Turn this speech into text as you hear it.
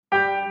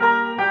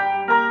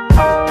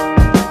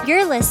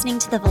listening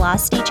to the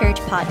Velocity Church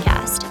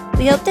podcast.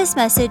 We hope this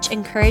message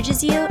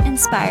encourages you,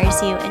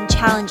 inspires you, and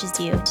challenges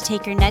you to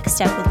take your next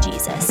step with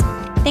Jesus.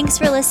 Thanks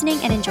for listening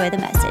and enjoy the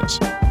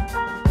message.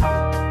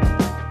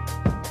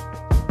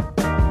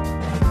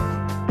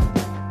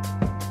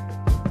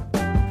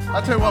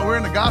 I tell you what, we're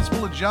in the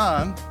Gospel of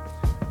John.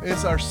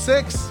 It's our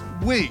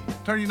 6th week.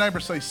 Turn to your neighbor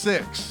and say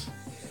 6.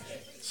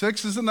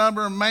 6 is the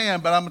number of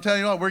man, but I'm going to tell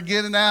you what, we're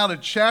getting out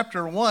of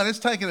chapter 1. It's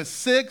taken us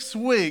 6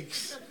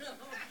 weeks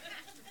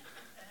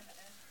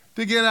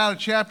to get out of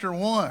chapter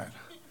 1.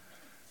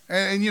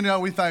 And you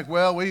know, we think,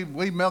 well, we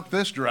milked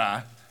this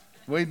dry.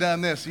 We done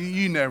this.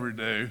 You never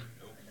do.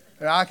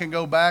 I can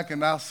go back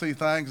and I'll see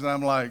things and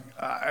I'm like,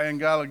 and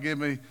God will give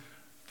me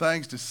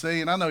things to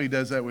see. And I know he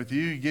does that with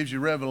you. He gives you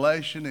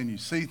revelation and you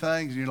see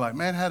things and you're like,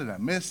 man, how did I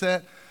miss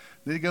that?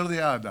 Then you go to the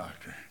eye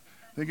doctor.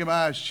 Then get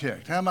my eyes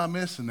checked. How am I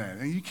missing that?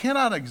 And you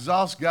cannot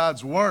exhaust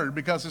God's word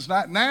because it's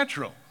not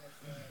natural.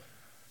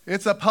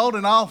 It's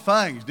upholding all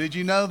things. Did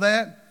you know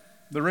that?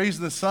 The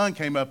reason the sun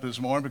came up this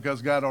morning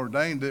because God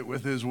ordained it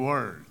with his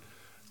word.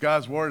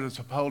 God's word is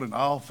upholding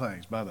all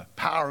things by the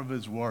power of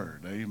his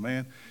word.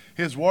 Amen.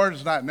 His word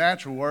is not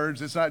natural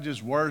words. It's not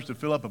just words to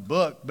fill up a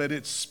book, but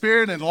it's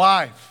spirit and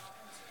life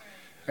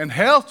and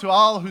health to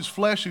all whose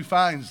flesh who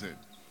finds it.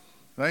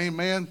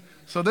 Amen.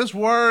 So this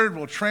word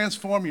will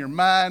transform your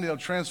mind. It'll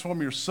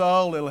transform your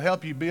soul. It'll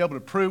help you be able to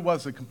prove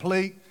what's the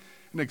complete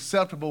and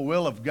acceptable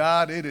will of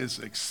God. It is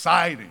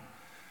exciting.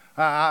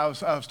 I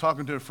was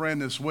talking to a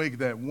friend this week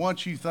that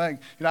once you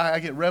think, I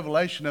get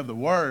revelation of the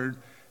word,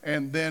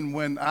 and then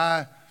when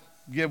I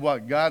give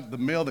the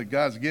meal that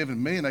God's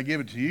given me, and I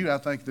give it to you, I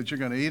think that you're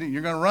going to eat it and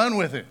you're going to run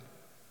with it.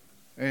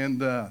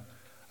 And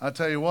I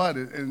tell you what,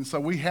 and so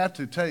we have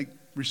to take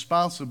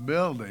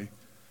responsibility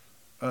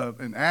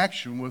and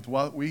action with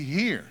what we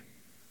hear.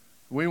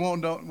 We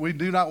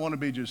do not want to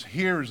be just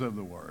hearers of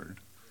the word,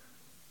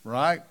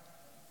 right?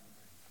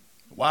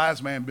 The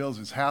wise man builds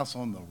his house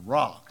on the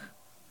rock,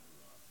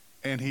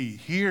 and he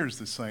hears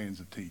the sayings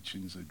and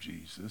teachings of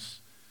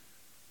Jesus,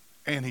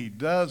 and he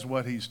does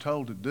what he's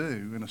told to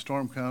do, and a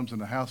storm comes and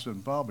the house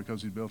doesn't fall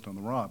because he's built on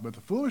the rock. But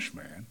the foolish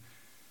man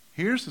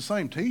hears the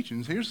same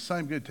teachings, hears the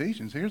same good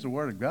teachings, hears the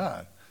word of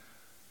God,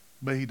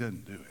 but he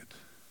doesn't do it.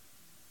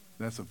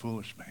 That's a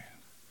foolish man.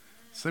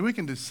 See, we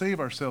can deceive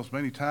ourselves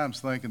many times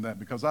thinking that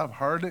because I've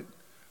heard it,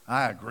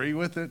 I agree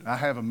with it, I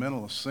have a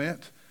mental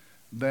assent,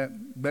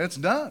 that's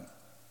done.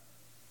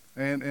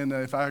 And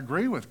if I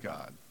agree with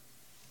God,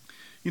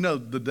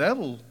 the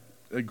devil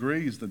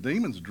agrees, the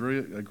demons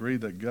agree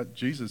that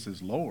Jesus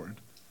is Lord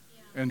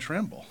and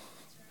tremble.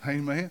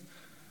 Amen.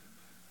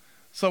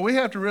 So we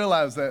have to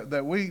realize that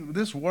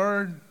this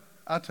word,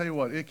 I tell you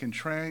what, it can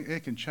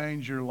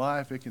change your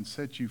life, it can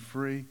set you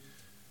free.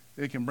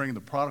 It can bring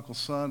the prodigal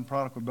son,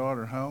 prodigal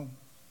daughter home.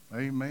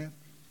 Amen.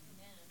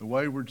 The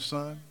wayward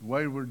son,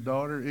 wayward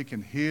daughter. It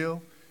can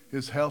heal.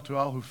 His health to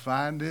all who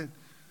find it.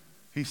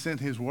 He sent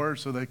his word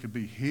so they could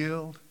be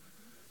healed.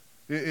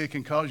 It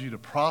can cause you to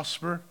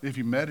prosper if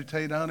you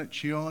meditate on it,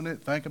 chew on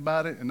it, think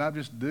about it, and not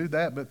just do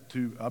that, but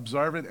to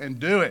observe it and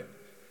do it.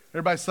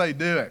 Everybody say,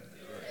 do it.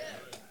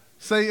 Do it.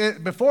 See,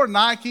 before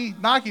Nike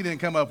didn't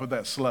come up with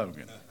that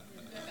slogan.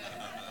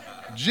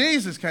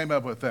 Jesus came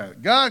up with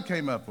that. God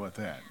came up with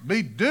that.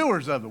 Be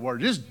doers of the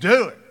word. Just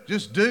do it.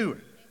 Just do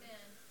it.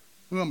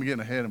 We're going to be getting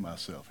ahead of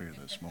myself here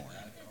this morning.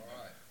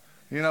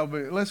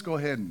 But let's go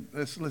ahead and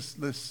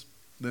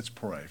let's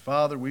pray.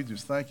 Father, we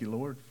just thank you,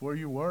 Lord, for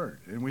your word.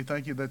 And we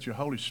thank you that your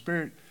Holy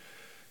Spirit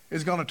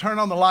is going to turn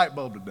on the light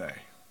bulb today.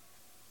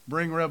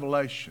 Bring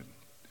revelation.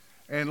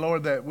 And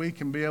Lord, that we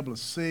can be able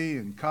to see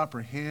and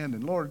comprehend.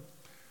 And Lord,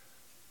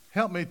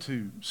 help me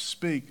to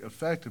speak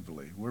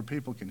effectively where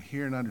people can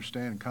hear and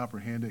understand and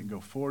comprehend it and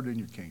go forward in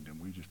your kingdom.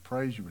 We just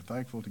praise you. We're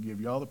thankful to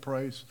give you all the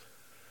praise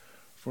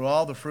for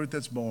all the fruit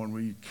that's born.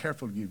 We're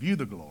careful to give you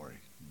the glory.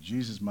 In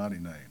Jesus' mighty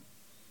name.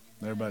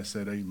 Everybody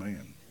said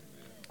amen.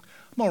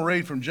 I'm going to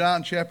read from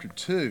John chapter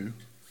 2.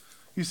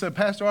 You said,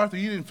 Pastor Arthur,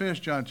 you didn't finish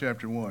John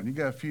chapter 1. You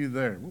got a few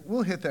there.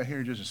 We'll hit that here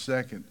in just a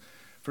second.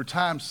 For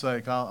time's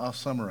sake, I'll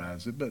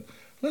summarize it. But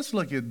let's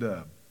look at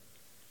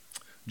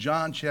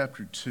John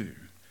chapter 2.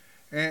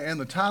 And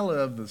the title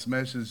of this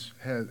message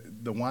has,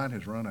 The Wine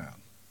Has Run Out.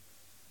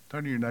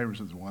 Turn to your neighbor and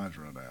say, the wine's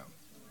run out.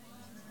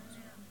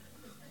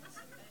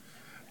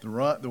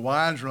 The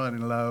wine's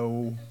running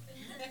low.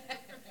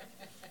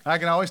 I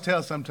can always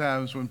tell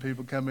sometimes when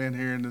people come in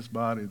here in this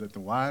body that the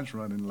wine's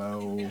running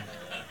low.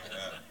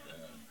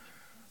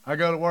 I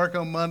go to work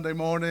on Monday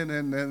morning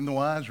and the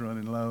wine's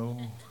running low.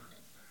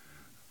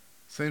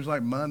 Seems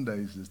like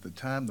Mondays is the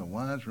time the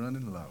wine's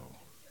running low.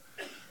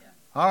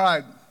 All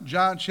right,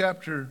 John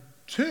chapter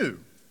 2.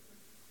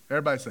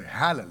 Everybody say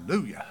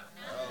hallelujah.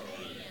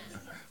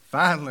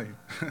 Finally.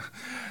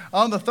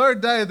 On the third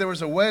day there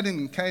was a wedding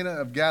in Cana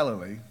of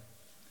Galilee,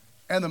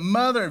 and the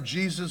mother of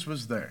Jesus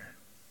was there.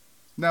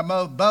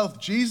 Now both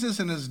Jesus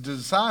and his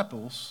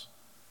disciples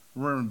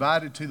were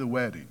invited to the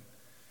wedding.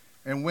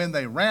 And when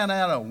they ran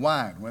out of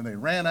wine,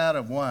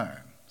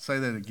 say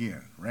that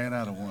again, ran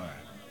out of wine.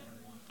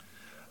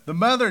 The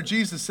mother of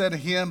Jesus said to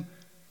him,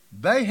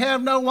 They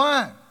have no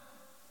wine.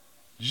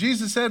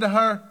 Jesus said to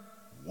her,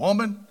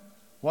 woman,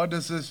 what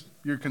does this,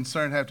 your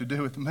concern have to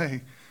do with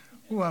me?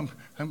 Well,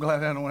 I'm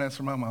glad I don't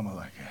answer my mama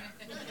like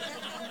that.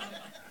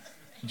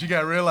 But you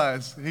got to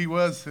realize he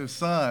was his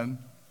son,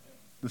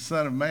 the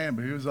Son of Man,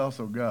 but he was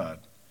also God.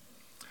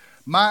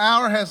 My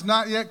hour has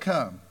not yet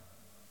come.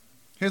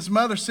 His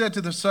mother said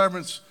to the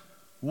servants,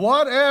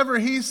 whatever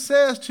he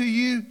says to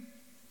you,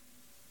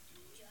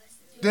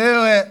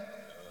 do it.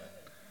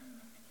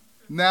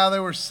 Now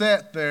there were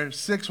set there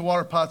 6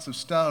 water pots of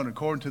stone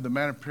according to the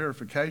manner of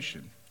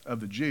purification of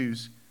the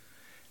Jews,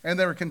 and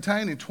they were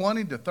containing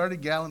 20 to 30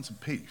 gallons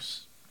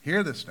apiece.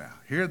 Hear this now,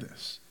 hear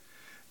this.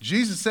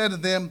 Jesus said to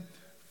them,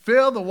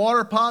 fill the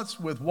water pots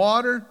with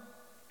water,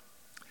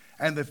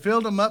 and they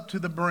filled them up to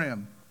the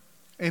brim.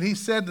 And he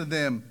said to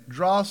them,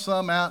 draw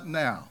some out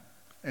now,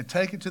 and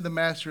take it to the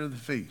master of the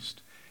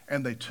feast.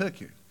 And they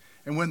took it.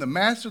 And when the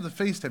master of the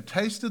feast had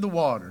tasted the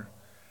water,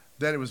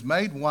 that it was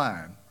made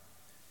wine,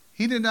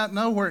 he did not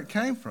know where it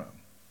came from,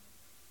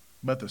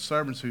 but the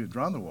servants who had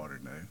drawn the water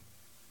knew.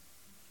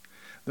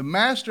 The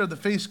master of the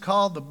feast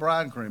called the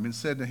bridegroom and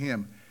said to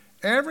him,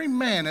 every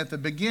man at the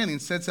beginning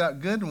sets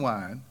out good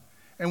wine,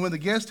 and when the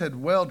guest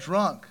had well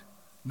drunk,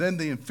 then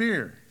the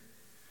inferior.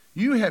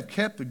 You have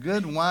kept the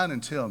good wine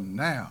until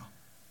now.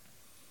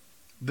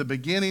 The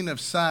beginning of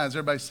signs.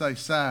 Everybody say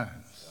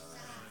signs.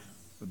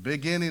 The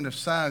beginning of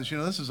signs. You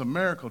know, this is a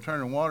miracle,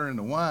 turning water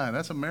into wine.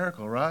 That's a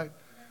miracle, right?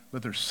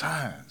 But there's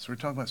signs. We're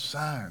talking about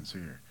signs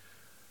here.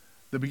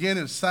 The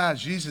beginning of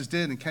signs Jesus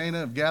did in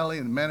Cana of Galilee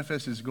and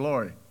manifested his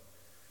glory.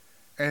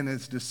 And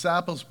his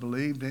disciples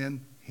believed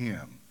in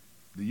him.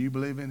 Do you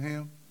believe in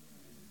him?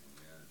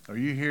 Are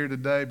you here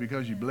today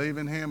because you believe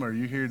in him, or are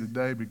you here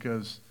today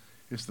because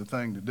it's the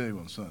thing to do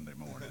on Sunday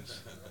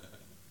mornings?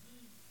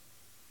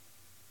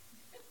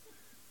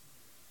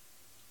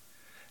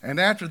 And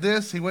after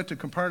this, he went to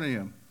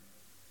Capernaum,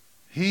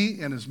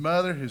 he and his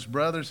mother, his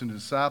brothers, and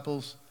his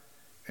disciples,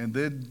 and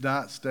did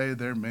not stay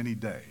there many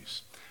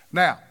days.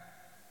 Now,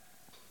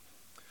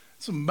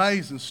 it's an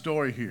amazing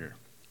story here.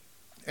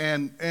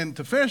 And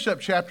to finish up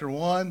chapter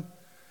 1,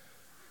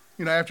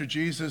 you know, after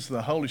Jesus,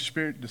 the Holy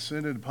Spirit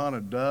descended upon a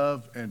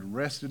dove and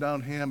rested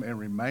on him and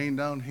remained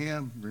on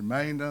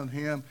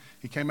him.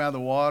 He came out of the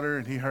water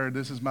and he heard,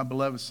 this is my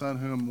beloved son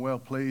whom I'm well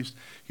pleased.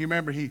 You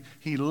remember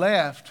he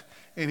left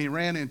and he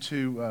ran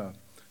into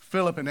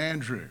Philip and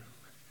Andrew.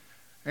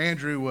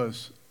 Andrew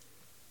was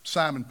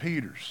Simon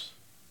Peter's,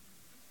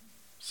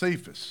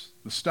 Cephas,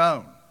 the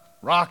stone,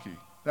 Rocky,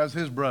 that was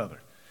his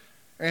brother.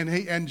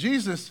 And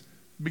Jesus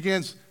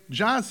begins,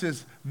 John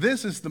says,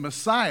 this is the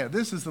Messiah,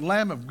 this is the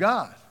Lamb of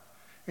God.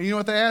 And you know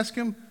what they ask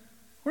him?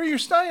 Where are you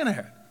staying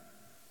at?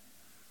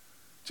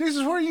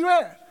 Jesus, where are you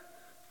at?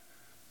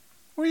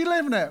 Where are you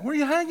living at? Where are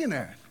you hanging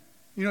at?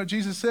 You know what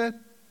Jesus said?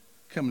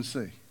 Come and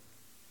see.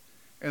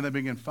 And they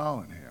begin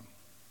following him.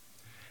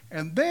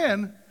 And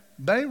then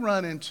they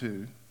run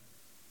into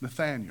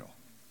Nathanael.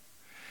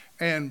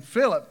 And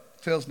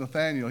Philip tells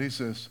Nathanael, he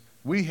says,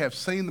 we have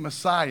seen the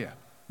Messiah.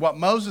 What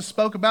Moses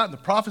spoke about and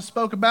the prophets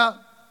spoke about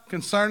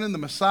concerning the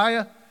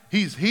Messiah,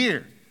 he's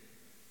here.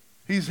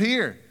 He's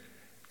here.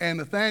 And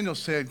Nathanael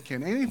said,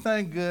 can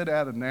anything good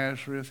out of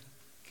Nazareth,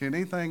 can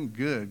anything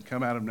good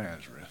come out of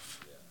Nazareth?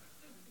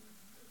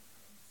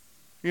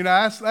 You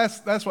know,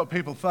 that's what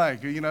people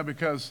think, you know,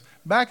 because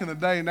back in the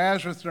day,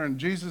 Nazareth during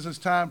Jesus'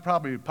 time,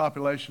 probably a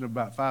population of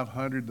about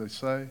 500, they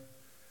say.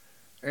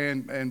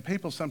 And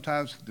people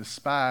sometimes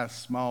despise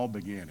small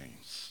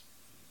beginnings.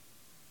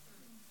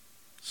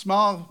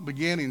 Small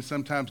beginnings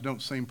sometimes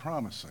don't seem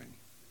promising.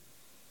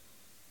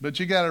 But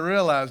you got to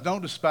realize,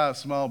 don't despise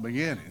small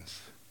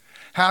beginnings.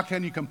 How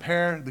can you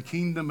compare the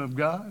kingdom of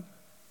God?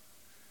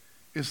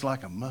 It's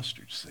like a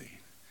mustard seed.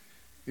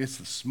 It's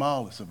the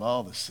smallest of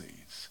all the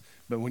seeds.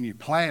 But when you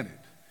plant it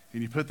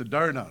and you put the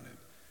dirt on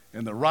it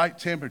and the right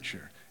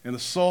temperature and the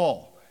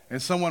soil and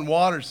someone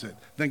waters it,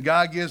 then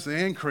God gives the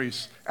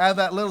increase. Out of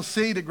that little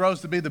seed, it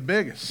grows to be the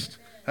biggest.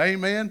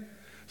 Amen?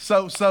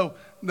 So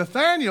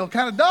Nathanael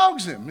kind of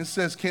dogs him and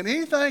says, can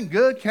anything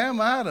good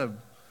come out of,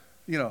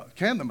 you know,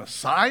 can the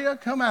Messiah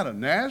come out of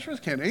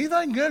Nazareth? Can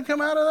anything good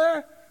come out of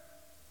there?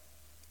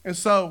 And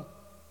so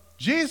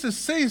Jesus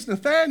sees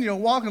Nathanael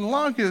walking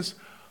along as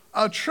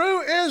a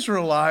true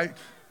Israelite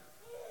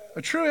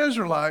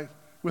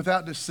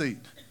without deceit.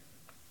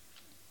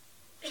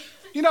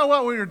 You know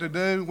what we are to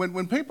do?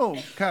 When people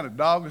kind of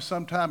dog us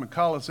sometime and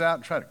call us out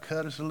and try to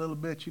cut us a little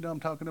bit, you know what I'm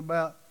talking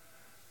about?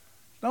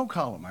 Don't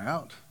call them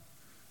out.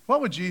 What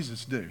would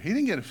Jesus do? He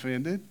didn't get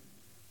offended.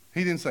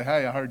 He didn't say,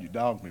 hey, I heard you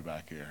dogged me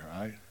back here,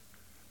 right?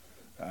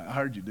 I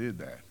heard you did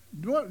that.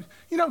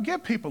 You know,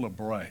 give people a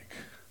break.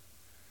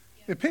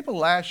 If people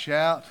lash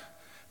out,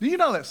 do you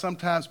know that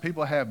sometimes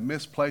people have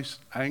misplaced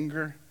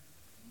anger,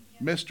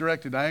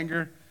 misdirected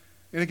anger,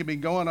 and it can be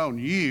going on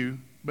you,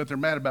 but they're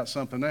mad about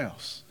something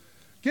else?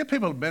 Give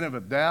people a benefit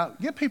of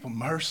doubt. Give people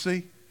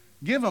mercy.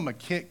 Give them a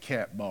Kit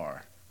Kat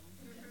bar.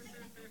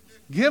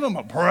 Give them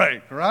a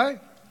break, right?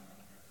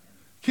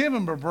 Give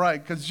them a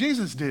break, because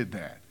Jesus did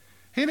that.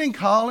 He didn't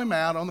call him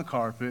out on the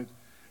carpet.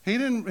 He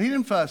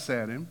didn't fuss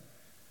at him.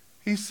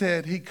 He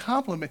said he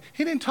complimented.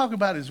 He didn't talk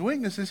about his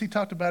weaknesses. He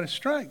talked about his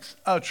strengths.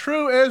 A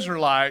true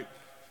Israelite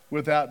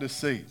without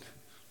deceit.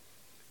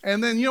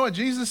 And then you know what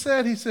Jesus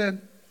said? He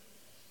said,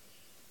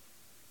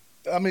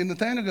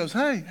 Nathanael goes,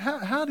 hey,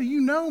 how do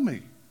you know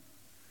me?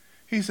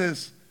 He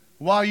says,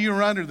 while you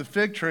were under the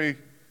fig tree,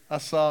 I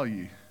saw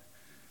you.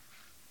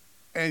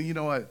 And you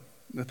know what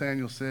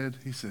Nathanael said?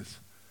 He says,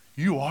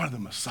 you are the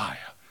Messiah.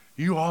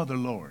 You are the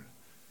Lord.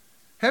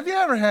 Have you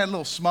ever had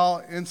little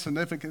small,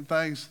 insignificant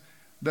things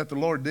that the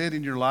Lord did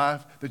in your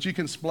life that you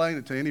can explain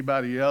it to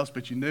anybody else,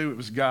 but you knew it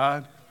was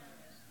God?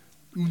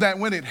 That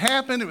when it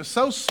happened, it was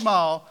so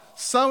small,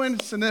 so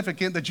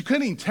insignificant that you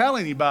couldn't even tell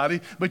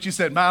anybody, but you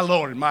said, my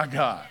Lord and my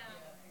God.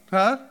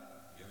 Huh?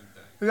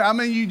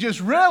 You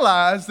just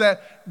realize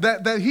that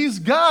he's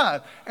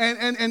God.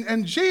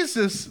 And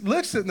Jesus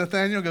looks at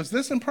Nathanael and goes,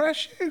 this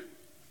impress you?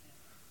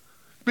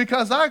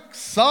 Because I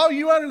saw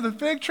you under the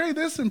fig tree,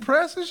 this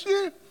impresses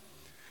you?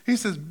 He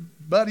says,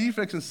 buddy, you're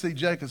fixing to see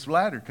Jacob's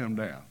ladder come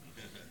down.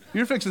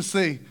 You're fixing to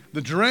see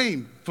the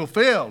dream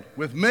fulfilled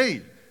with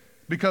me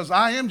because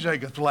I am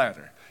Jacob's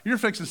ladder. You're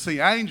fixing to see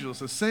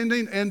angels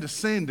ascending and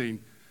descending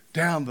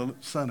down the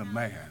Son of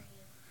Man.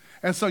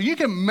 And so you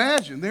can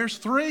imagine there's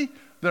 3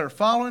 that are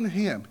following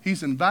him.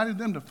 He's invited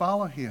them to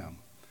follow him.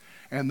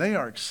 And they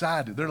are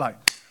excited. They're like,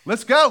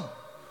 let's go.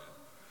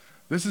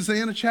 This is the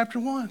end of chapter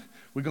 1.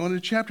 We're going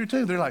into chapter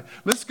 2. They're like,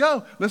 let's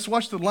go. Let's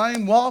watch the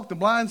lame walk, the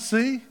blind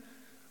see.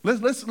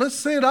 Let's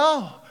see it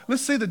all.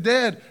 Let's see the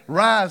dead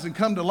rise and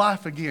come to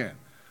life again.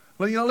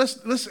 Well,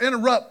 let's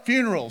interrupt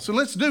funerals and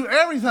let's do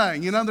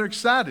everything. They're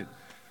excited.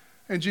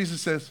 And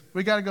Jesus says,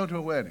 we got to go to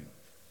a wedding.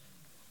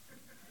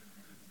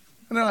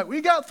 And they're like,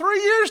 we got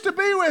 3 years to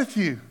be with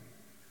you.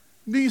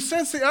 Do you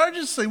sense the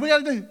urgency? We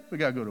got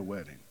to go to a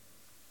wedding.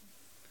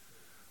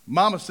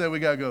 Mama said we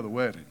got to go to the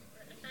wedding.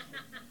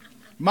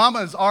 Mama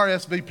is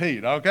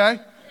RSVP'd, okay?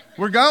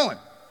 We're going.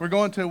 We're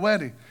going to a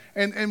wedding.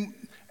 And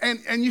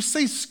you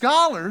see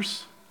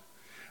scholars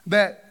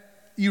that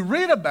you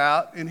read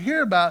about and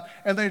hear about,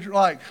 and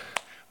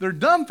they're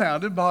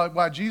dumbfounded by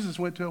why Jesus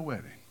went to a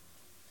wedding.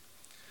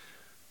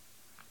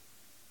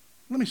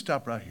 Let me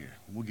stop right here.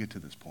 We'll get to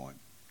this point.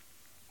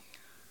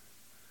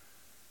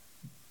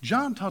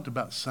 John talked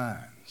about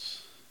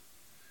signs.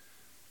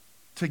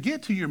 To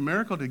get to your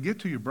miracle, to get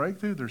to your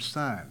breakthrough, there's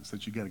signs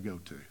that you got to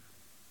go to,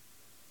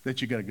 that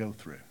you got to go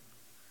through.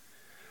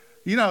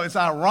 It's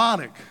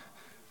ironic.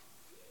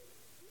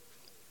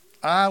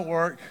 I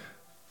work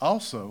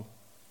also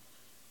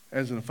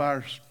as a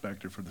fire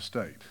inspector for the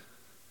state.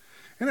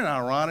 Isn't it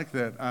ironic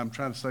that I'm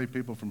trying to save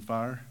people from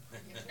fire?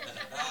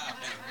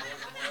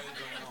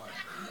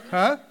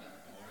 Huh?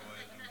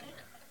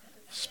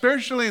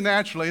 Spiritually and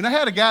naturally. And I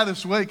had a guy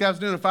this week, I was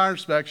doing a fire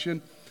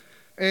inspection,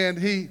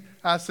 and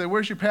I said,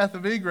 where's your path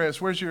of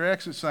egress? Where's your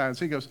exit signs?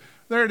 He goes,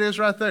 there it is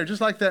right there,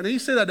 just like that. And you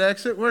see that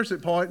exit? Where's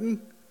it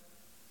pointing?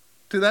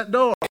 To that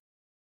door.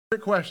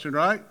 Great question,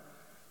 right?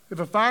 If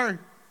a fire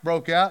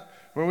broke out,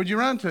 where would you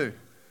run to?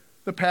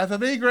 The path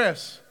of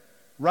egress,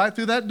 right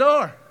through that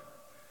door.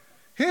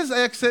 His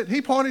exit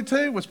he pointed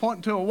to was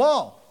pointing to a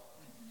wall.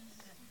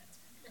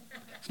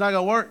 It's not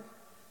going to work.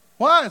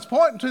 Why? It's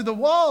pointing to the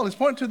wall. It's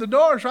pointing to the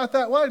doors right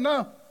that way.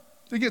 No.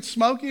 It gets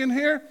smoky in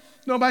here.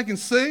 Nobody can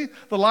see.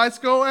 The lights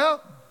go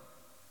out.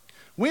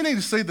 We need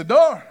to see the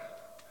door.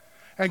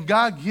 And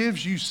God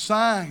gives you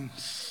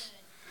signs.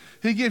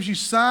 He gives you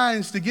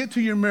signs to get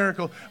to your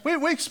miracle.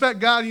 We expect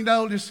God,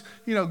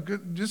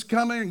 just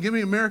come in and give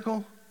me a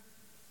miracle.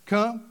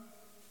 Come.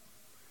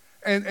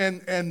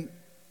 And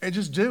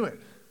just do it.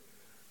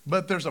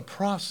 But there's a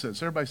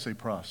process. Everybody say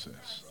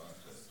process.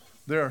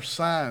 There are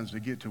signs to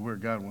get to where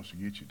God wants to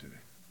get you to.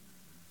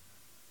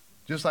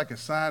 Just like a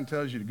sign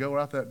tells you to go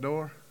out that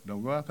door,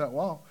 don't go out that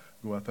wall,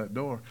 go out that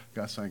door.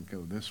 God's saying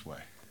go this way.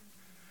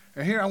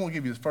 And here I want to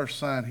give you the first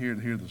sign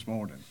here this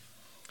morning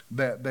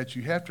that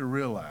you have to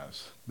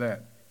realize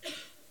that,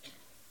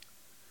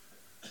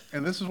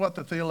 and this is what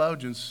the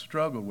theologians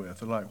struggle with.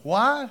 They're like,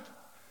 why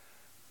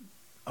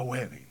a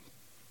wedding?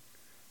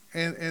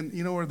 And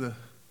you know where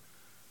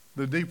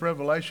the deep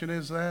revelation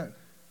is that?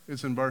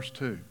 It's in verse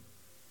 2.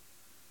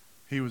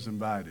 He was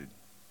invited.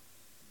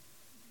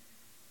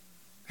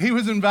 He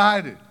was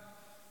invited.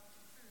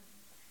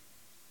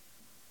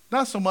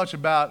 Not so much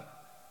about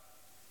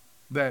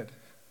that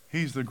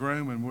he's the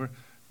groom and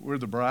we're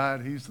the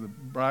bride. He's the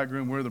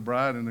bridegroom, we're the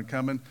bride, and they're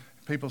coming.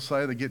 People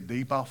say they get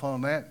deep off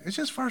on that. It's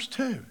just verse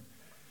 2.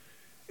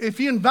 If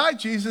you invite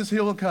Jesus, he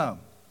will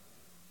come.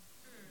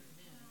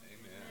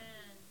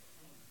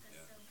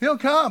 He'll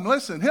come.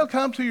 Listen, he'll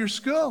come to your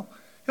school.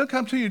 He'll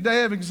come to your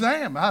day of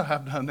exam.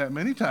 I've done that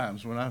many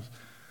times when I was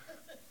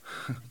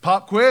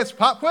pop quiz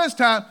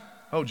time.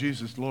 Oh,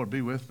 Jesus, Lord,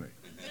 be with me.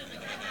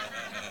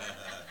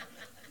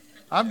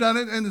 I've done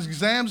it in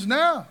exams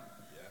now.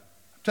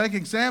 Take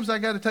exams. I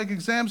got to take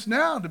exams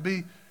now to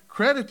be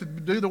credited to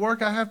do the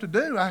work I have to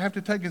do. I have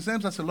to take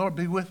exams. I said, Lord,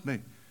 be with me.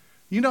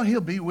 He'll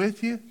be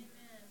with you.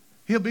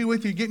 He'll be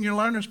with you getting your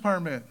learner's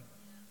permit.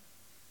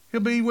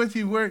 He'll be with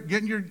you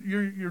getting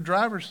your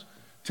driver's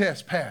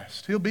test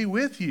passed. He'll be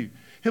with you.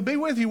 He'll be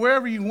with you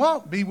wherever you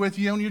want. Be with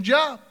you on your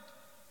job.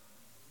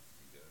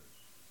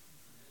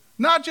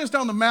 Not just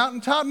on the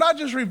mountaintop, not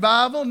just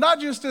revival, not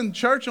just in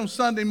church on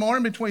Sunday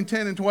morning between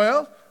 10 and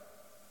 12,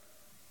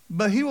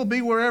 but he will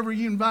be wherever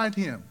you invite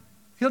him.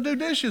 He'll do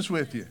dishes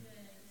with you.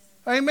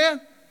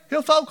 Amen?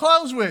 He'll fold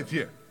clothes with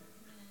you.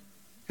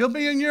 He'll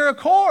be in your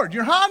Accord,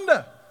 your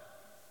Honda.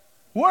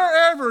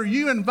 Wherever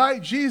you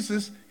invite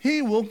Jesus,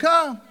 he will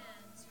come.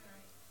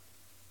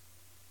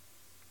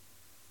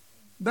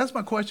 That's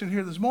my question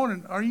here this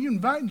morning. Are you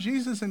inviting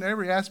Jesus in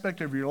every aspect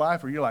of your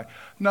life, or you're like,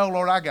 no,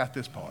 Lord, I got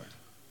this part.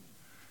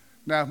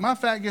 Now, if my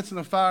fat gets in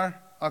the fire,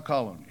 I'll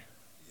call on you.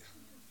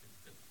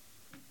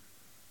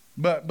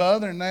 But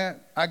other than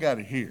that, I got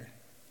it here.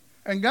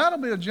 And God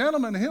will be a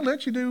gentleman, and he'll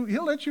let you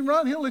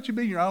run, he'll let you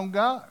be your own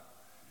God.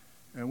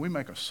 And we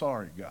make a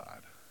sorry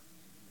God.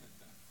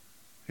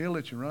 He'll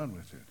let you run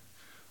with it.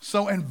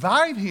 So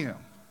invite him,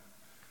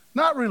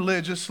 not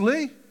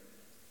religiously,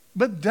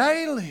 but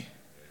daily.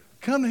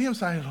 Come to him and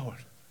say, hey, Lord,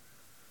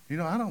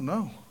 I don't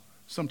know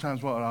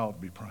sometimes what I ought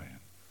to be praying.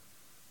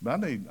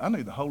 But I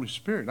need the Holy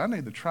Spirit. I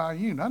need the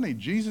triune. I need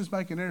Jesus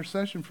making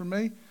intercession for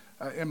me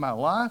in my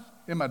life,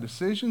 in my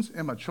decisions,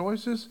 in my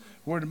choices,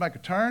 where to make a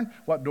turn,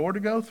 what door to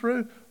go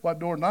through, what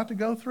door not to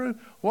go through.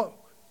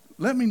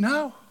 Let me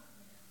know.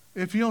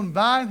 If you'll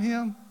invite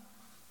him,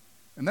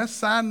 and that's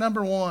sign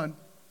number one,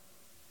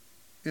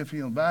 if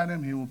you invite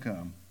him, he will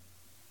come.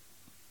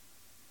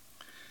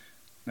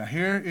 Now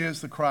here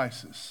is the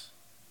crisis.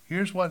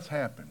 Here's what's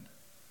happened.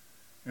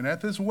 And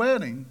at this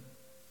wedding,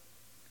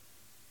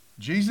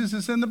 Jesus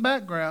is in the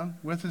background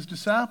with his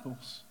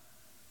disciples,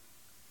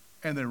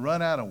 and they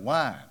run out of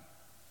wine.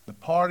 The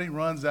party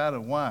runs out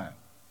of wine.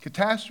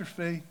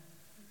 Catastrophe.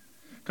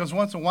 Because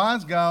once the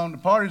wine's gone, the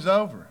party's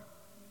over.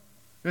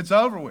 It's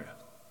over with.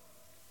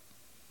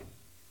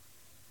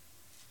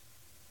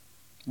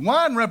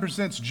 Wine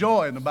represents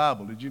joy in the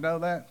Bible. Did you know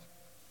that?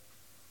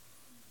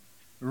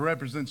 It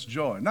represents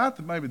joy. Not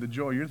maybe the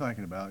joy you're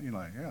thinking about. You're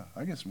like, yeah,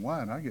 I get some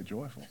wine, I get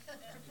joyful.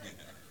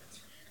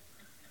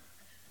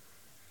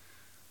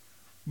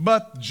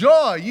 But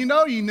joy, you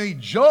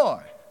need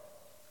joy,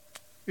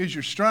 is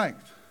your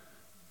strength.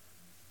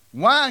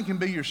 Wine can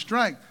be your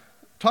strength.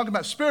 Talk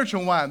about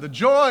spiritual wine. The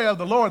joy of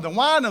the Lord, the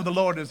wine of the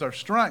Lord is our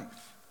strength.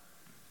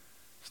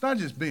 It's not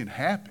just being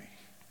happy.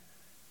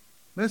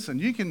 Listen,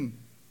 you can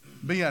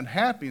be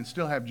unhappy and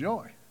still have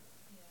joy.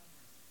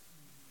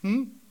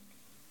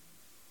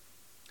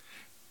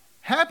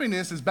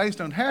 Happiness is based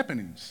on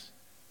happenings.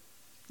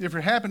 If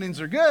your happenings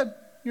are good,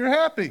 you're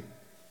happy.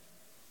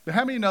 But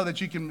how many know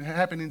that you can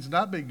happenings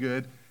not be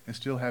good and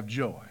still have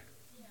joy?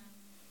 Yeah.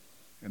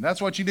 And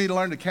that's what you need to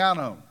learn to count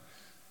on.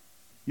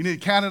 You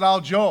need to count it all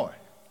joy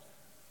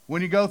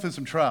when you go through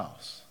some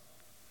trials,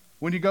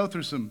 when you go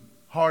through some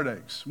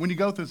heartaches, when you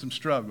go through some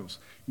struggles.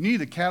 You need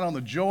to count on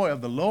the joy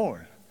of the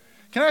Lord.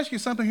 Can I ask you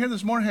something here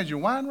this morning? Has your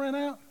wine run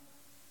out?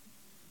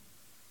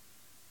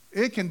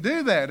 It can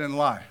do that in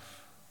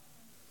life.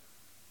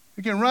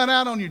 It can run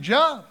out on your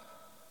job.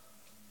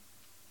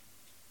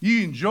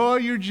 You enjoy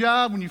your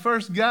job when you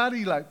first got it.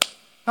 You're like,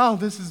 oh,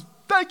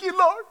 thank you,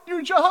 Lord.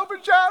 You're Jehovah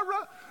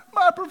Jireh,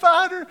 my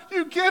provider.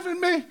 You've given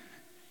me.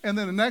 And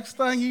then the next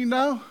thing you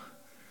know,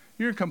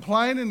 you're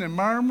complaining and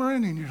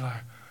murmuring, and you're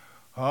like,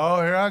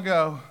 oh, here I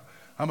go.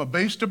 I'm a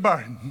beast of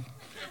burden.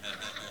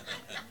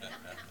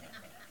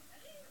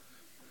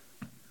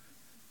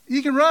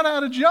 You can run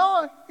out of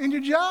joy in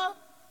your job.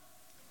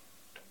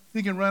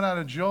 You can run out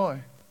of joy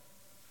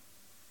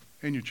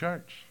in your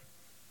church.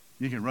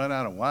 You can run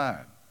out of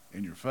wine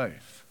in your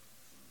faith.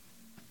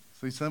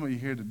 See, some of you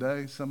here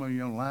today, some of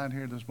you online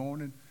here this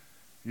morning,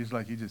 it's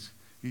like you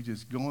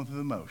just going through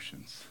the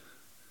motions.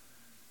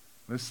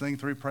 Let's sing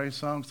 3 praise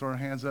songs, throw our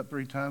hands up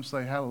 3 times,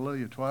 say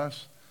hallelujah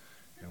twice,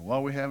 and what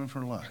are we having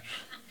for lunch?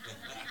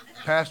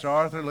 Pastor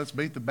Arthur, let's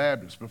beat the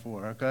Baptists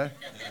before, okay?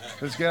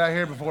 Let's get out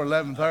here before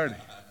 11:30.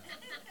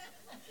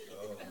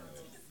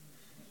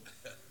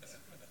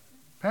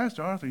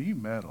 Pastor Arthur, you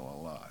meddle a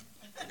lot.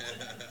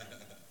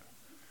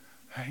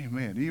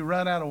 Amen. You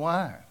run out of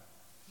wine.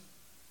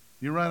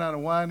 You run out of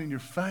wine in your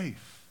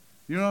faith.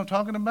 You know what I'm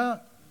talking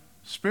about?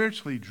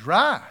 Spiritually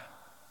dry.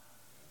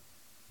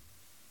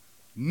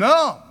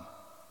 Numb.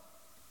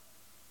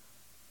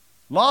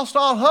 Lost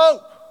all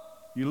hope.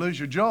 You lose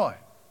your joy.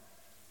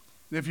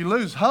 If you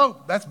lose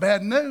hope, that's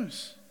bad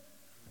news.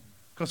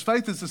 Because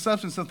faith is the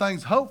substance of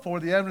things hoped for,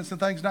 the evidence of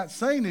things not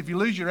seen. If you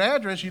lose your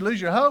address, you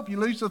lose your hope, you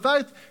lose the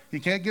faith, you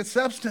can't get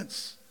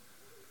substance.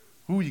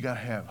 Ooh, you got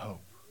to have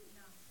hope.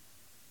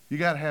 You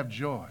got to have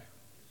joy.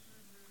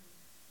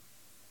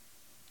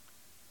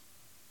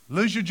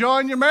 Lose your joy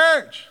in your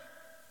marriage.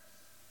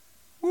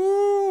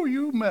 Ooh,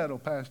 you meddle,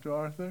 Pastor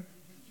Arthur.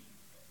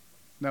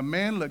 Now,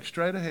 men, look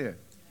straight ahead.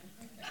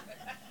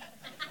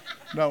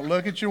 Don't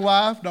look at your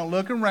wife. Don't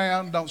look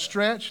around. Don't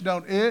stretch.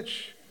 Don't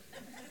itch.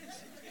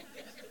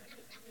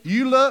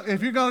 You look,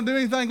 if you're going to do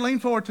anything, lean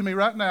forward to me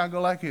right now and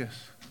go like this.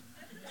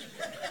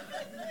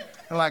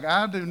 And like,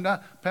 I do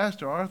not.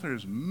 Pastor Arthur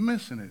is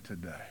missing it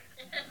today.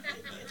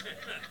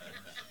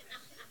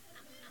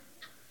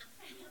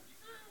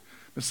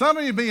 But some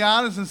of you be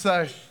honest and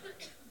say,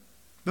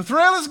 the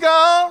thrill is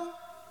gone.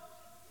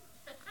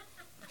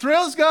 The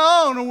thrill is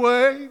gone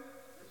away.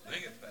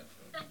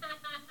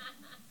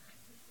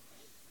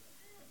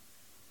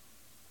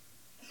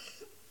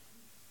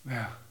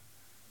 Now,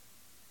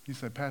 you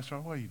say, Pastor,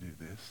 why do you do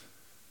this?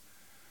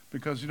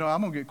 Because, I'm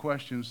going to get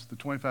questions, the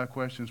 25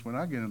 questions, when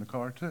I get in the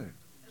car, too.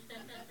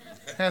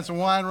 Has the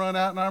wine run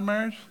out in our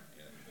marriage?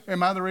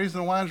 Am I the reason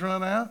the wine's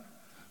run out?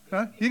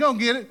 Huh? You're going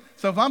to get it.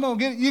 So if I'm going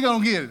to get it, you're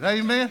going to get it.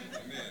 Amen?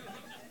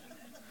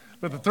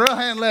 But the thrill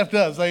hadn't left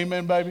us.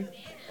 Amen, baby?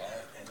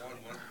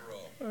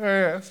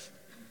 Yes.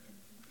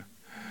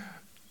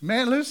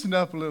 Man, loosen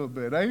up a little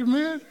bit.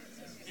 Amen?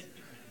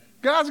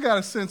 God's got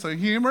a sense of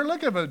humor.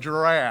 Look at a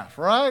giraffe,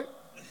 right?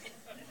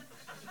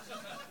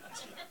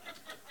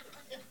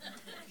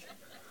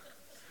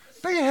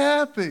 Be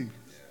happy.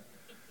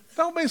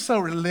 Don't be so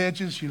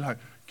religious. You're like,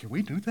 can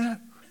we do that?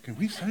 Can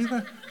we say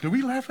that? Do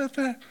we laugh at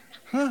that?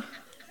 Huh?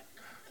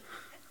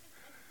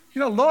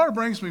 Lord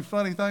brings me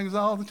funny things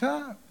all the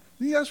time.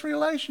 That's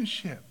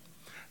relationship.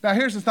 Now,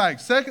 here's the thing.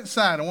 Second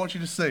sign I want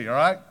you to see, all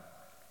right?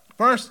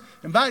 First,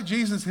 invite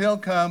Jesus. He'll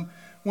come.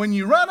 When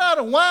you run out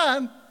of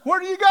wine, where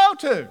do you go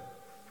to?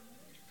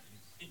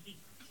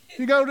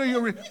 You go to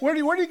your, where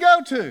do you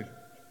go to?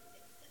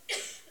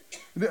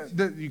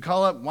 You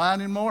call up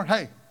Wine and More?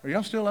 Hey, are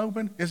y'all still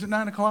open? Is it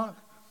 9 o'clock?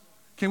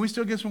 Can we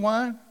still get some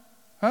wine?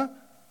 Huh?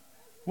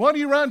 What do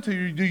you run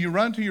to? Do you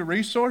run to your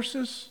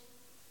resources?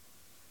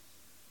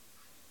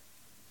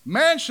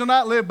 Man shall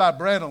not live by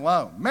bread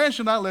alone. Man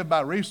shall not live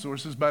by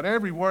resources, but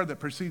every word that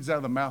proceeds out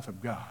of the mouth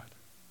of God.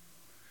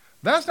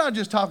 That's not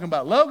just talking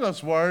about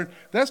Logos word.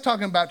 That's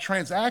talking about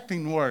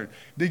transacting word.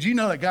 Did you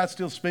know that God's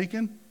still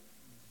speaking?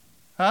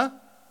 Huh?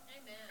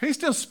 Amen. He's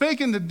still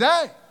speaking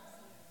today.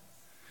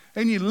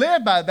 And you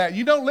live by that.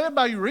 You don't live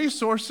by your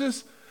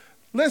resources.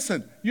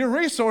 Listen, your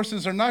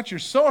resources are not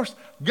your source.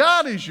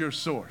 God is your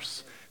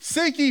source.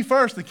 Seek ye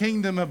first the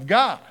kingdom of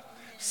God.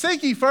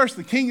 Seek ye first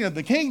the king of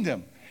the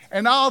kingdom,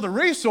 and all the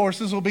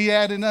resources will be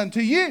added unto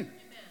you. Amen.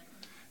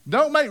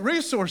 Don't make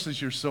resources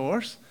your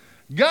source.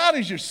 God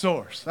is your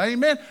source.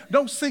 Amen.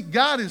 Don't seek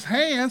God his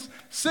hands.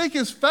 Seek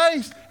his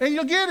face, and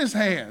you'll get his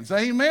hands.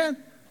 Amen.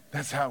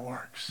 That's how it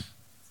works.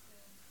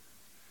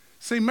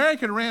 See, Mary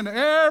could have ran to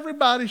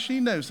everybody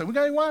she knew. Said, we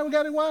got any wine? We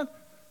got any wine?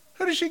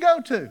 Who did she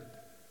go to?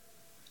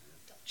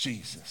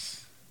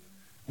 Jesus.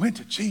 Went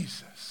to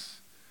Jesus.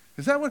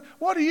 Is that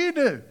what do?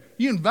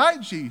 You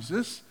invite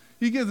Jesus.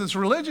 You give this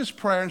religious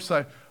prayer and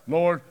say,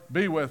 Lord,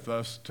 be with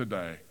us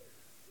today.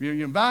 You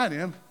invite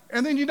him,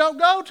 and then you don't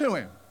go to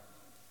him.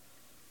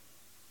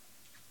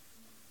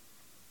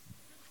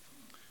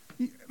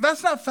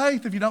 That's not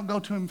faith if you don't go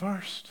to him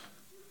first.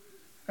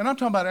 And I'm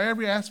talking about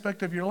every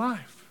aspect of your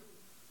life.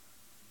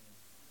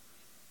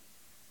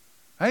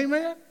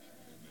 Amen?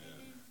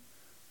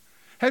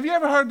 Have you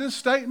ever heard this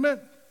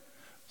statement?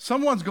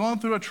 Someone's going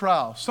through a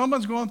trial.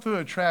 Someone's going through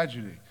a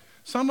tragedy.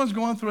 Someone's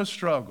going through a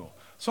struggle.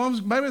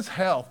 Maybe it's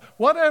health.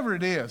 Whatever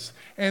it is.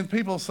 And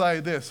people say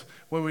this,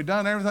 well, we've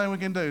done everything we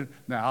can do.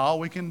 Now, all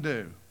we can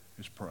do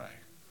is pray.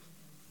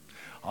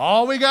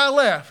 All we got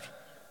left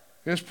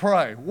is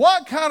pray.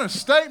 What kind of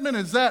statement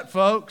is that,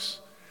 folks?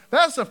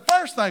 That's the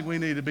first thing we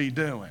need to be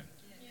doing.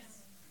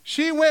 Yes.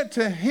 She went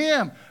to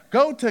him.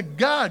 Go to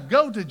God.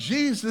 Go to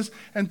Jesus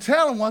and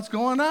tell him what's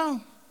going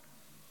on.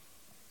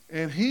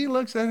 And he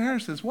looks at her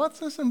and says, what's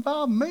this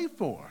involve me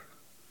for?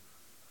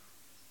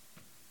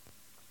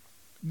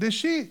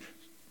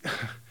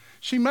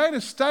 She made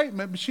a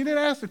statement, but she didn't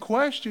ask the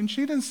question.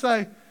 She didn't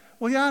say,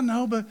 well, yeah, I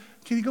know, but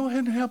can you go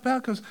ahead and help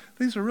out? Because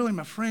these are really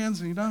my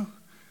friends, and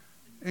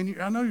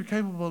I know you're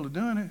capable of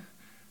doing it.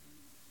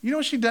 You know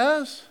what she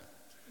does?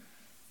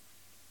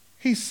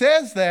 He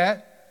says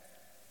that,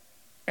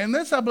 and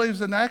this, I believe,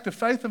 is an act of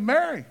faith of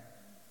Mary.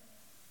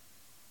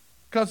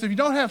 Because if you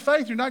don't have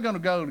faith, you're not going to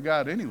go to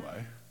God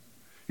anyway.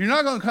 You're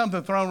not going to come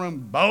to the throne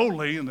room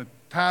boldly in the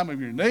time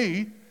of your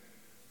need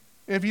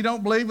if you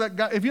don't believe that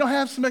God, if you don't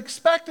have some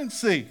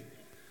expectancy.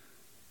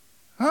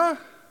 Huh?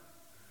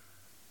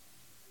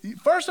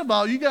 First of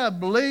all, you got to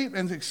believe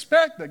and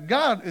expect that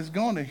God is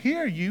going to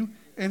hear you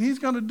and he's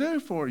going to do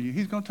for you.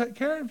 He's going to take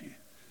care of you.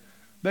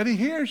 That he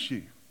hears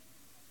you.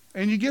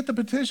 And you get the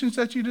petitions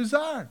that you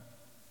desire.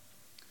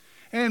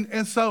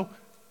 And so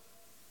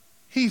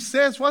he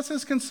says, what's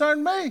this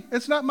concern me?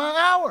 It's not my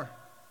hour.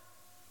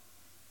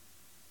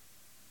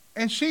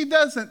 And she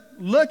doesn't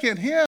look at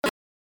him,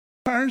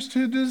 turns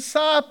to the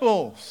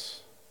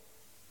disciples.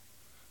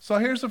 So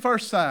here's the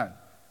first sign.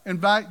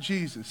 Invite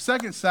Jesus.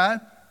 Second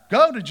sign,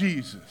 go to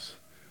Jesus.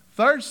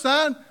 Third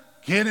sign,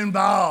 get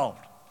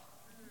involved.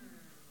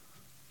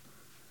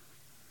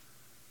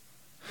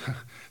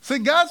 See,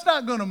 God's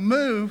not going to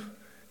move.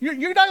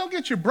 You're not going to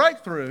get your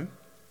breakthrough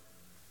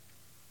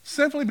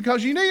simply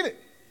because you need it.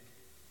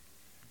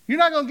 You're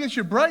not going to get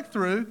your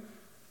breakthrough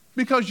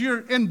because you're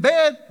in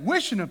bed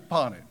wishing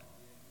upon it.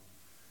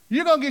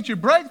 You're going to get your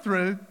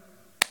breakthrough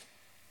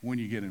when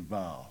you get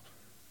involved.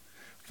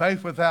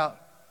 Faith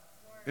without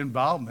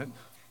involvement.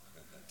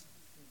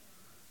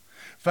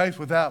 Faith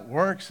without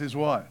works is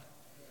what?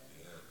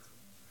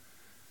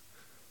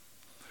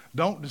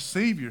 Don't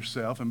deceive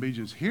yourself and be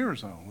just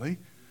hearers only,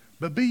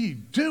 but be ye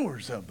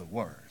doers of the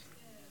word.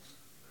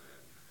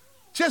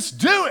 Just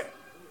do it.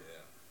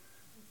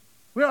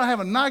 We don't have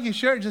a Nike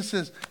shirt that just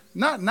says,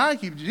 not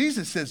Nike, but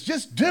Jesus says,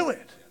 just do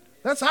it.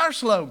 That's our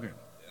slogan.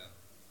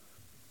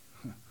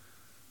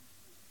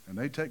 And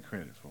they take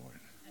credit for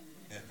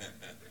it.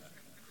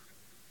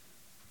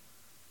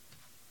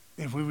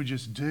 If we would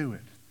just do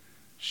it.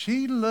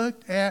 She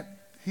looked at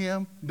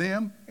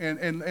them,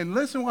 and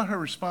listen what her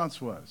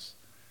response was.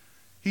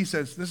 He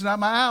says, this is not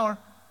my hour.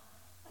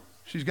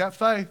 She's got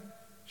faith.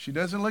 She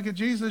doesn't look at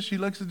Jesus. She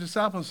looks at the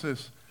disciples and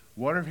says,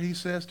 whatever he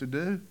says to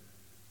do,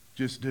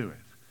 just do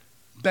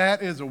it.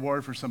 That is a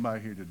word for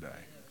somebody here today.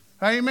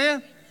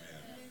 Amen?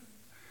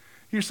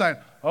 You're saying,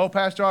 oh,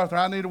 Pastor Arthur,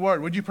 I need a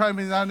word. Would you pray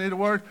me that I need a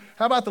word?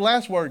 How about the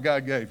last word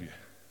God gave you?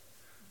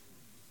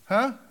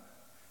 Huh?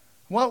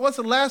 What's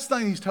the last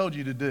thing he's told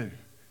you to do?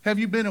 Have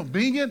you been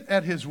obedient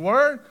at his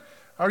word?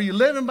 Are you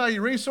living by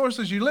your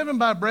resources? Are you living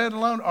by bread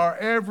alone or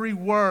every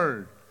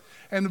word?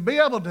 And to be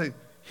able to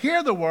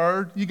hear the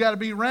word, you got to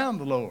be around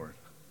the Lord.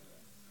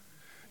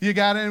 You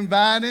got to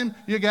invite him.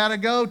 You got to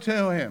go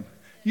to him.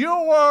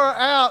 You're wore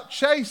out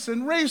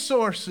chasing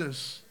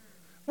resources.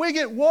 We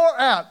get wore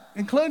out,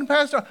 including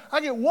Pastor.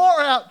 I get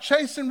wore out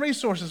chasing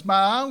resources,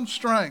 my own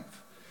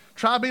strength.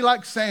 Try to be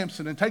like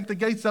Samson and take the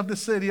gates of the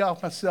city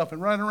off myself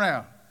and run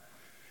around.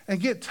 And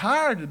get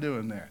tired of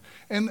doing that.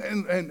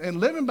 And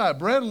living by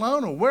bread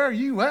alone will wear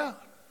you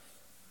out.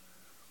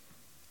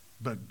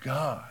 But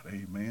God,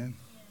 amen.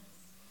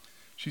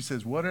 She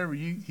says, whatever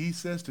he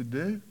says to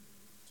do,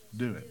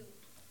 do it.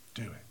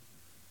 Do it.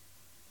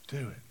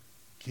 Do it.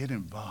 Get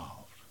involved.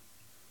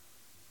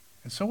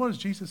 And so what does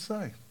Jesus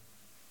say?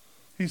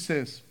 He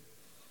says,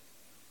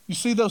 you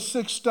see those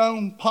 6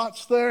 stone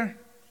pots there?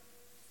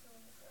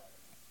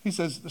 He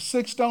says, the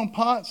 6 stone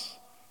pots.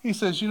 He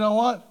says, you know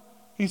what?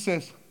 He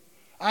says,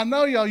 I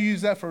know y'all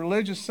use that for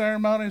religious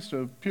ceremonies,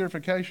 to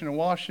purification and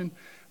washing,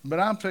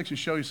 but I'm fixing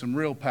to show you some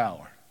real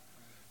power.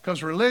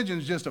 Because religion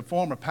is just a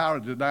form of power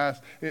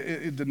that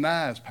it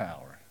denies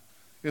power.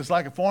 It's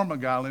like a form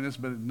of godliness,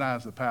 but it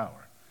denies the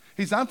power.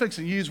 He said, I'm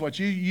fixing to use what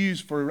you use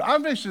for,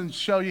 I'm fixing to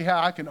show you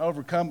how I can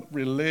overcome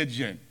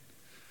religion.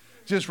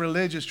 Just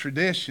religious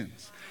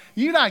traditions.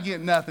 You're not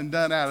getting nothing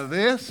done out of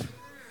this.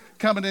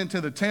 Coming into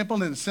the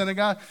temple and the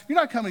synagogue, you're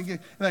not coming to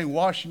get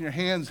washing your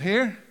hands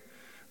here.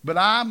 But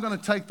I'm going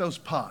to take those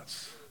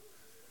pots.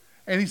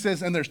 And he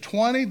says, and there's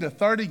 20 to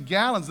 30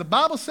 gallons. The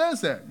Bible says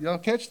that. Y'all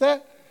catch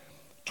that?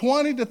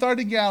 20 to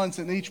 30 gallons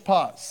in each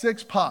pot.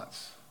 6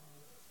 pots.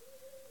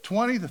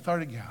 20 to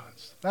 30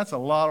 gallons. That's a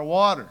lot of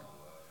water.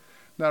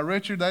 Now,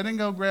 Richard, they didn't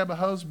go grab a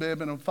hose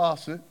bib and a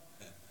faucet.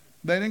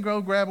 They didn't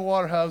go grab a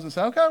water hose and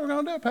say, okay, we're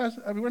going to do it,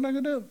 Pastor. We're not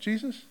going to do it,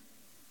 Jesus.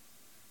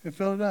 And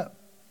fill it up.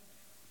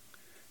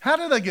 How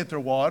do they get their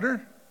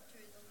water?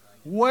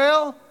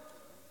 Well,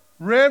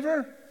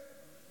 river.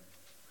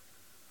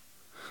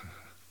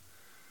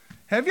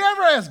 Have you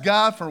ever asked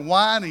God for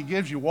wine and he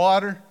gives you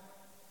water?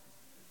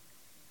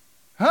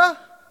 Huh?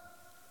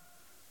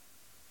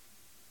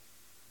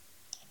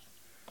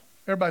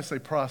 Everybody say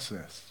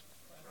process.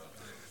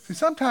 See,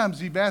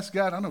 sometimes you've asked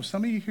God, I know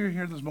some of you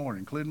here this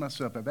morning, including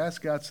myself, have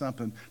asked God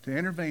something to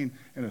intervene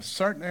in a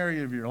certain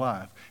area of your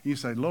life. And you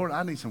say, Lord,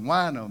 I need some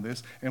wine on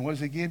this. And what does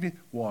he give you?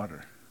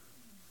 Water.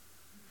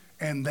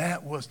 And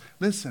that was,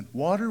 listen,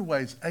 water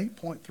weighs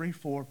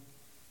 8.34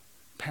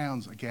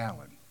 pounds a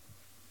gallon.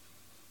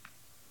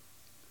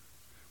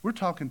 We're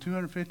talking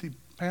 250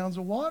 pounds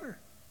of water.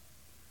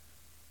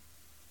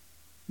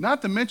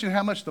 Not to mention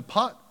how much the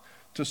pot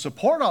to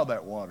support all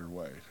that water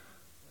weighed.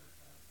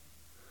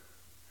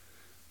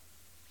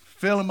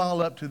 Fill them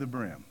all up to the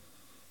brim.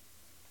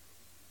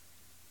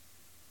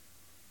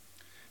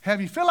 Have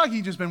you feel like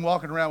you've just been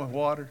walking around with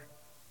water?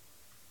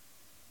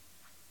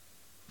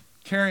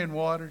 Carrying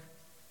water?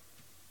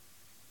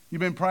 You've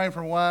been praying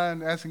for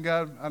wine, asking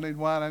God, I need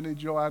wine, I need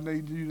joy, I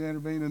need you to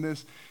intervene in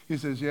this. He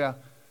says, yeah,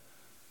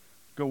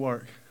 go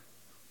work.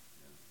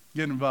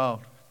 Get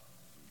involved.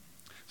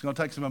 It's going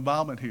to take some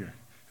involvement here.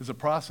 There's a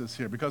process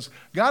here. Because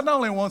God not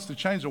only wants to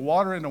change the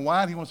water into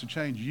wine, he wants to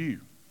change you.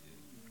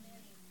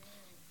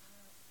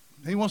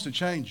 He wants to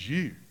change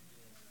you.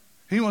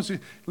 He wants to,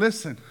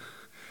 listen,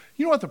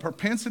 you know what the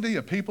propensity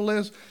of people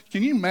is?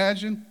 Can you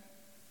imagine?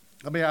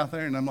 I'll be out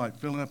there and I'm like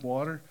filling up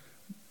water,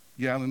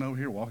 gallon over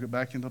here, walk it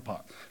back into the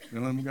pot.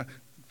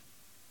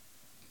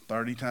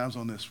 30 times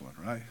on this one,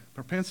 right?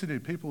 Propensity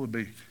of people would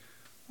be,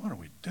 what are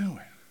we doing?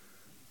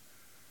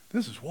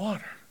 This is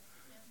water.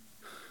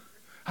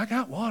 I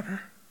got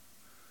water.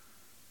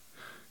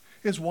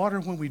 It's water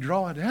when we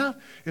draw it out.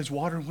 It's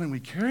water when we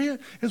carry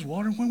it. It's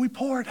water when we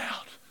pour it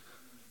out.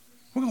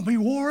 We're going to be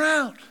wore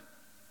out.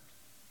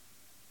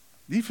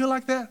 Do you feel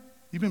like that?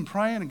 You've been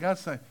praying and God's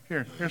saying,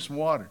 here's some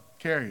water.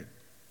 Carry it.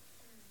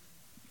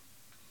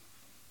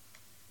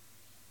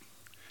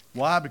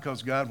 Why?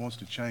 Because God wants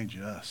to change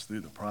us through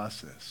the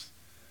process.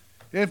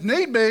 If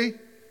need be,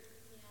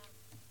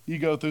 you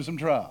go through some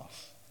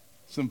trials.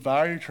 Some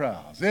fiery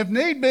trials. If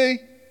need be,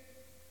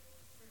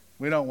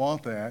 we don't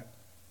want that.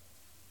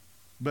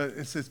 But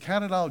it says,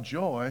 count it all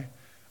joy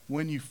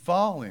when you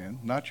fall in,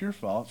 not your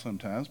fault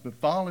sometimes, but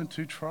fall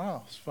into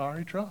trials,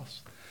 fiery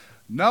trials.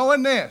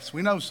 Knowing this,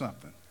 we know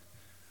something,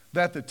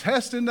 that the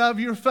testing of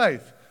your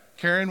faith,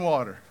 carrying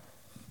water,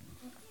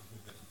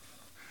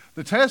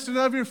 the testing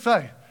of your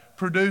faith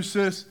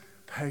produces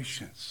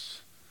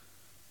patience.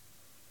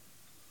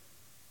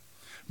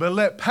 But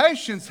let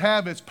patience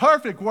have its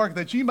perfect work,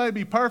 that you may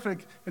be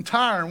perfect,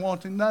 entire, and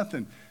wanting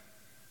nothing.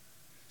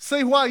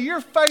 See, while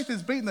your faith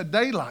is beating the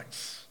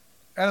daylights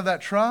out of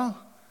that trial,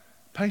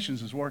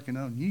 patience is working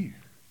on you.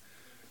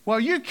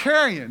 While you're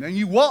carrying, and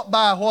you walk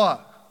by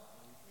what?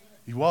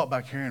 You walk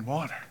by carrying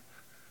water.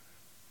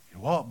 You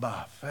walk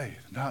by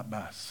faith, not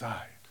by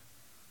sight.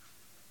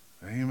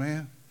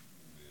 Amen?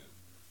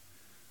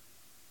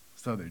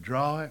 So they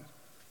draw it,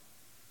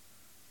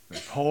 they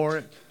pour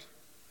it,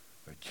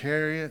 they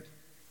carry it.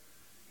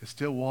 It's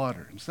still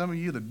water. And some of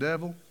you, the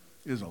devil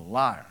is a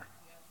liar.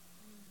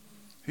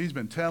 He's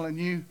been telling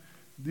you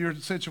your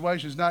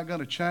situation is not going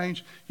to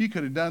change. You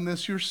could have done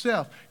this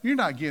yourself. You're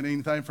not getting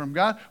anything from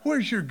God.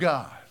 Where's your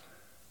God?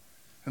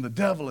 And the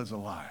devil is a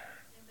liar.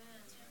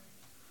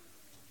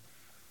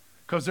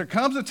 Because there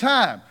comes a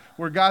time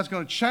where God's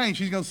going to change.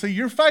 He's going to see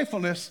your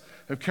faithfulness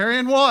of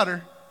carrying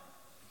water,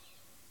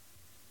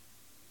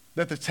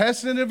 that the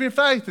testing of your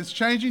faith is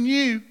changing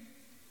you.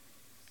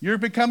 You're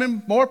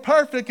becoming more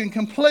perfect and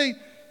complete.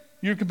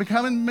 You're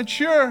becoming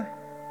mature.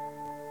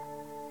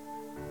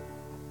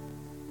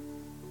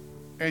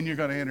 And you're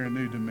going to enter a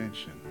new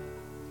dimension.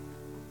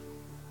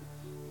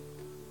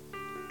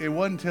 It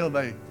wasn't until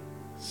they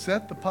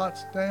set the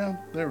pots down,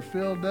 they were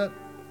filled up,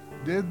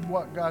 did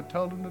what God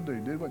told them to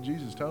do, did what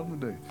Jesus told them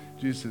to do.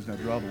 Jesus says, now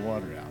draw the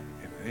water out.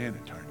 And then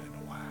it turned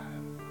into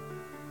wine.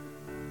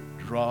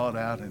 Draw it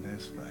out in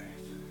his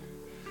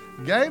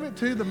faith. Gave it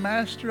to the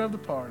master of the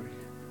party.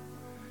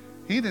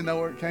 He didn't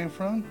know where it came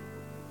from.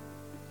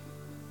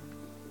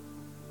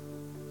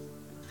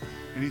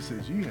 And he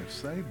says, you have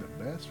saved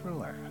the best for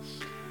last.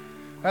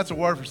 That's a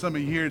word for some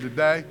of you here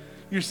today.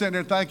 You're sitting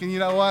there thinking, you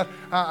know what?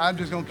 I'm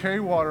just going to carry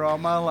water all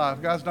my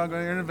life. God's not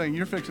going to intervene.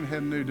 You're fixing to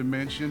hit a new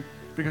dimension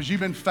because you've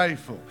been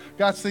faithful.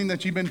 God's seen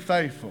that you've been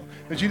faithful,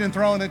 that you didn't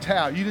throw in the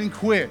towel. You didn't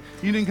quit.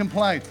 You didn't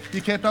complain.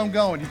 You kept on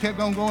going. You kept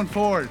on going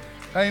forward.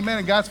 Amen.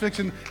 And God's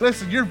fixing,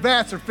 listen, your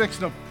vats are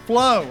fixing to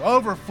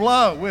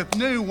overflow with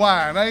new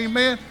wine.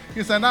 Amen.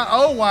 You say, not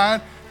old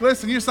wine.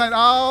 Listen, you're saying,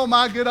 oh,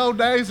 my good old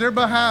days, they're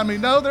behind me.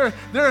 No,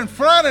 they're in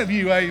front of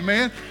you.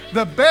 Amen.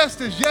 The best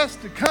is yet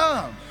to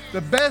come.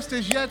 The best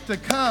is yet to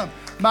come.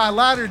 My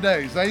latter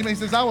days. Amen. He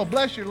says, I will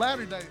bless your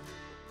latter days.